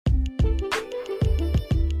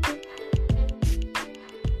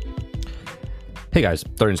Hey guys,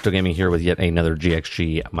 Third Still Gaming here with yet another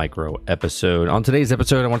GXG Micro episode. On today's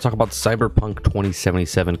episode, I want to talk about Cyberpunk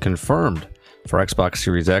 2077 confirmed for Xbox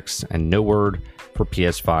Series X and no word for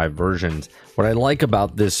PS5 versions. What I like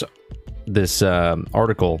about this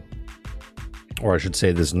article, or I should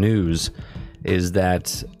say this news, is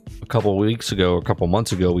that a couple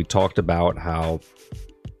months ago, we talked about how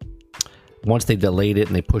once they delayed it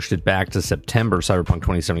and they pushed it back to September, Cyberpunk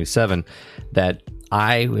 2077, that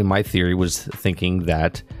in my theory, was thinking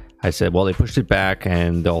that I said, well, they pushed it back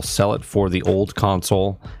and they'll sell it for the old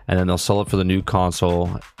console and then they'll sell it for the new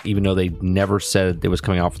console, even though they never said it was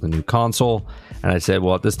coming out for the new console. And I said,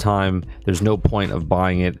 well, at this time, there's no point of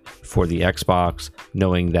buying it for the Xbox,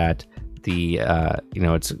 knowing that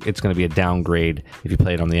it's going to be a downgrade if you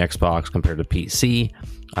play it on the Xbox compared to PC.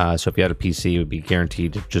 So if you had a PC, it would be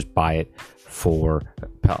guaranteed to just buy it for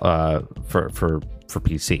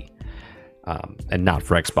PC. And not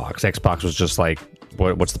for Xbox. Xbox was just like,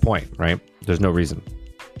 what's the point, right? There's no reason.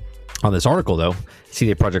 On this article, though,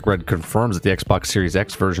 CD Projekt Red confirms that the Xbox Series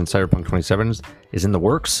X version Cyberpunk 2077 is in the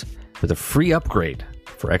works with a free upgrade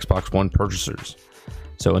for Xbox One purchasers.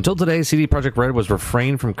 So until today, CD Projekt Red was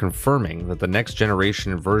refrained from confirming that the next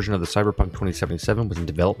generation version of the Cyberpunk 2077 was in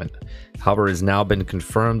development. However, it has now been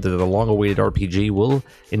confirmed that the long-awaited RPG will,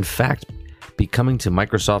 in fact, be coming to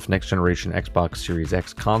Microsoft next generation Xbox Series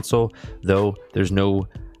X console, though there's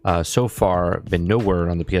so far been no word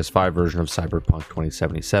on the PS5 version of Cyberpunk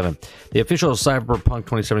 2077. The official Cyberpunk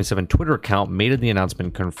 2077 Twitter account made the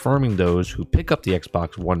announcement confirming those who pick up the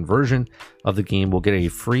Xbox One version of the game will get a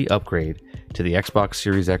free upgrade to the Xbox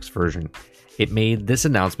Series X version. It made this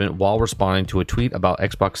announcement while responding to a tweet about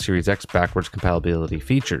Xbox Series X backwards compatibility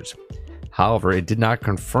features. However, it did not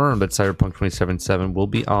confirm that Cyberpunk 2077 will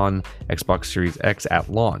be on Xbox Series X at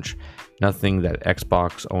launch. Nothing that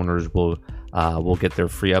Xbox owners will get their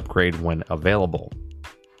free upgrade when available.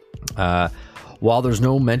 While there's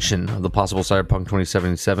no mention of the possible Cyberpunk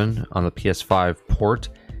 2077 on the PS5 port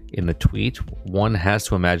in the tweet, one has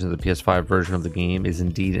to imagine that the PS5 version of the game is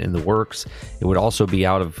indeed in the works. It would also be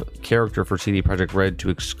out of character for CD Projekt Red to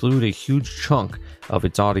exclude a huge chunk of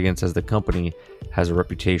its audience, as the company has a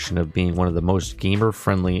reputation of being one of the most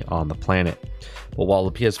gamer-friendly on the planet. But while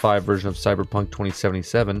the PS5 version of Cyberpunk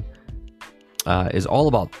 2077 is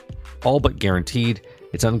all but guaranteed,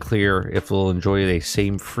 it's unclear if it will enjoy the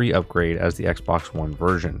same free upgrade as the Xbox One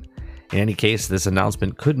version. In any case, this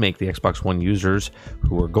announcement could make the Xbox One users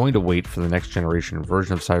who are going to wait for the next generation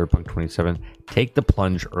version of Cyberpunk 2077 take the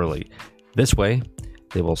plunge early. This way,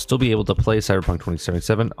 they will still be able to play Cyberpunk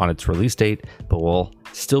 2077 on its release date, but will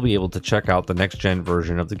still be able to check out the next-gen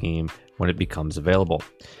version of the game when it becomes available.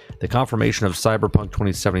 The confirmation of Cyberpunk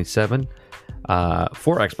 2077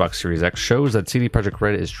 for Xbox Series X shows that CD Projekt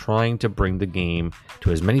Red is trying to bring the game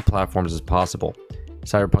to as many platforms as possible.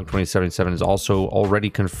 Cyberpunk 2077 is also already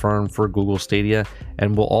confirmed for Google Stadia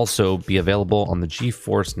and will also be available on the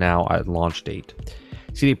GeForce Now at launch date.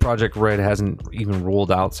 CD Projekt Red hasn't even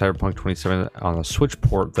ruled out Cyberpunk 2077 on a Switch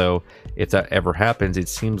port, though. If that ever happens, it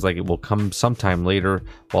seems like it will come sometime later,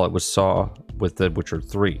 while it was saw with The Witcher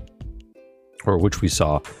 3, or which we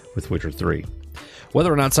saw with Witcher 3.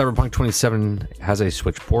 Whether or not Cyberpunk 2077 has a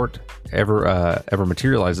Switch port ever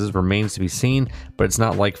materializes remains to be seen, but it's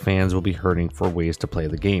not like fans will be hurting for ways to play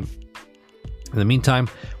the game. In the meantime,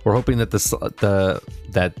 we're hoping that the Cyberpunk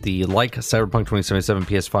 2077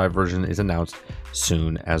 PS5 version is announced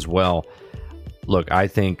soon as well. Look, I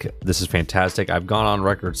think this is fantastic. I've gone on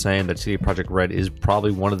record saying that CD Projekt Red is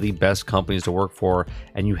probably one of the best companies to work for,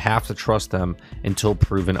 and you have to trust them until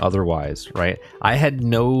proven otherwise, right? I had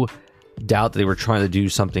no doubt that they were trying to do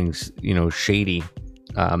something, shady.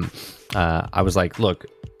 I was like, look,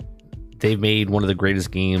 they've made one of the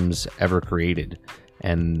greatest games ever created,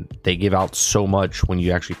 and they give out so much when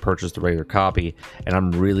you actually purchase the regular copy, and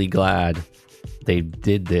I'm really glad they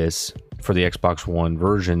did this for the Xbox One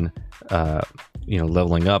version,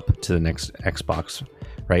 leveling up to the next Xbox,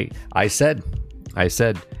 right? I said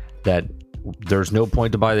that there's no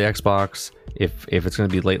point to buy the Xbox if it's going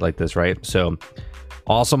to be late like this, right? So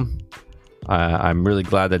awesome. I'm really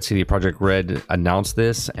glad that CD Projekt Red announced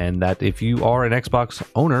this, and that if you are an Xbox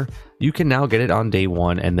owner, you can now get it on day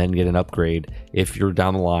one and then get an upgrade if you're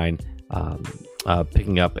down the line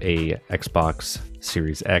picking up a Xbox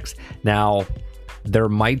Series X. Now, there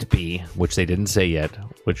might be, which they didn't say yet,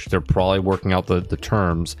 which they're probably working out the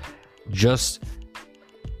terms, just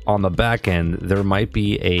on the back end, there might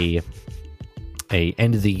be a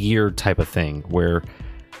end of the year type of thing where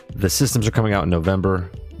the systems are coming out in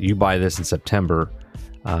November. You buy this in September,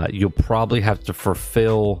 you'll probably have to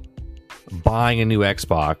fulfill buying a new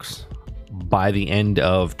Xbox by the end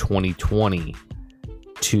of 2020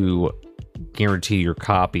 to guarantee your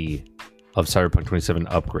copy of Cyberpunk 27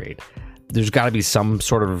 upgrade. There's got to be some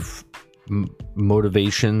sort of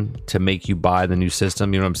motivation to make you buy the new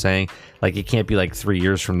system. You know what I'm saying? Like, it can't be like 3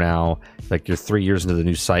 years from now, like you're 3 years into the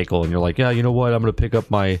new cycle and you're like, yeah, you know what, I'm gonna pick up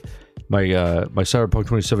my Cyberpunk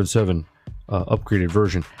 2077 upgraded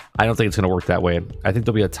version. I don't think it's gonna work that way. I think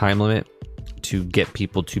there'll be a time limit to get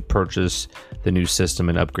people to purchase the new system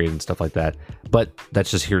and upgrade and stuff like that, but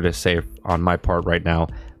that's just here to say on my part right now.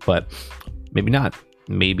 But maybe not.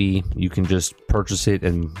 Maybe you can just purchase it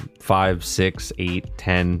and 5, 6, 8,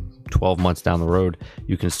 10, 12 months down the road,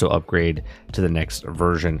 you can still upgrade to the next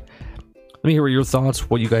version. Let me hear your thoughts,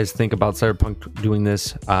 what you guys think about Cyberpunk doing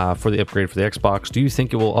this for the upgrade for the Xbox. Do you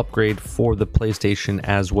think it will upgrade for the PlayStation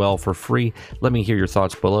as well for free? Let me hear your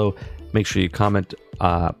thoughts below. Make sure you comment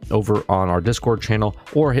over on our Discord channel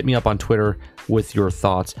or hit me up on Twitter with your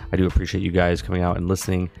thoughts. I do appreciate you guys coming out and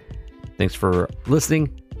listening. Thanks for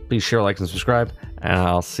listening. Please share, like, and subscribe, and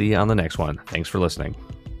I'll see you on the next one. Thanks for listening.